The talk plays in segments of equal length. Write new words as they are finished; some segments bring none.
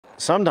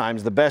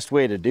sometimes the best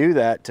way to do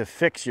that, to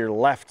fix your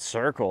left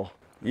circle,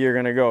 you're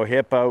gonna go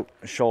hip out,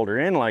 shoulder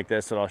in like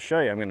this, that I'll show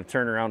you. I'm gonna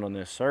turn around on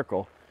this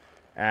circle,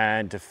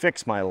 and to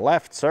fix my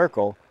left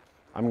circle,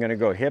 I'm gonna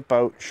go hip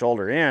out,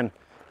 shoulder in,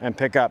 and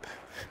pick up,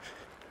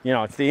 you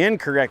know, it's the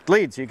incorrect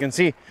lead. So you can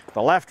see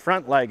the left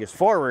front leg is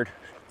forward,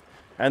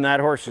 and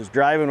that horse is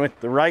driving with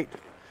the right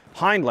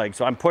hind leg.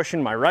 So I'm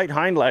pushing my right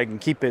hind leg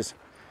and keep his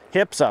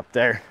hips up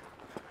there.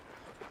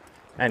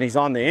 And he's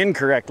on the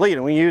incorrect lead.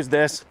 And we use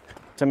this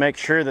to make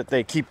sure that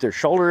they keep their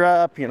shoulder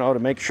up, you know, to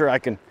make sure I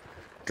can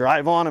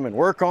drive on him and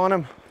work on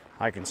him.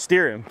 I can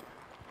steer him,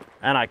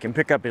 and I can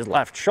pick up his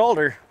left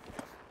shoulder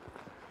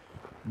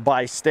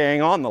by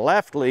staying on the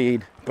left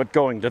lead, but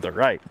going to the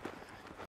right.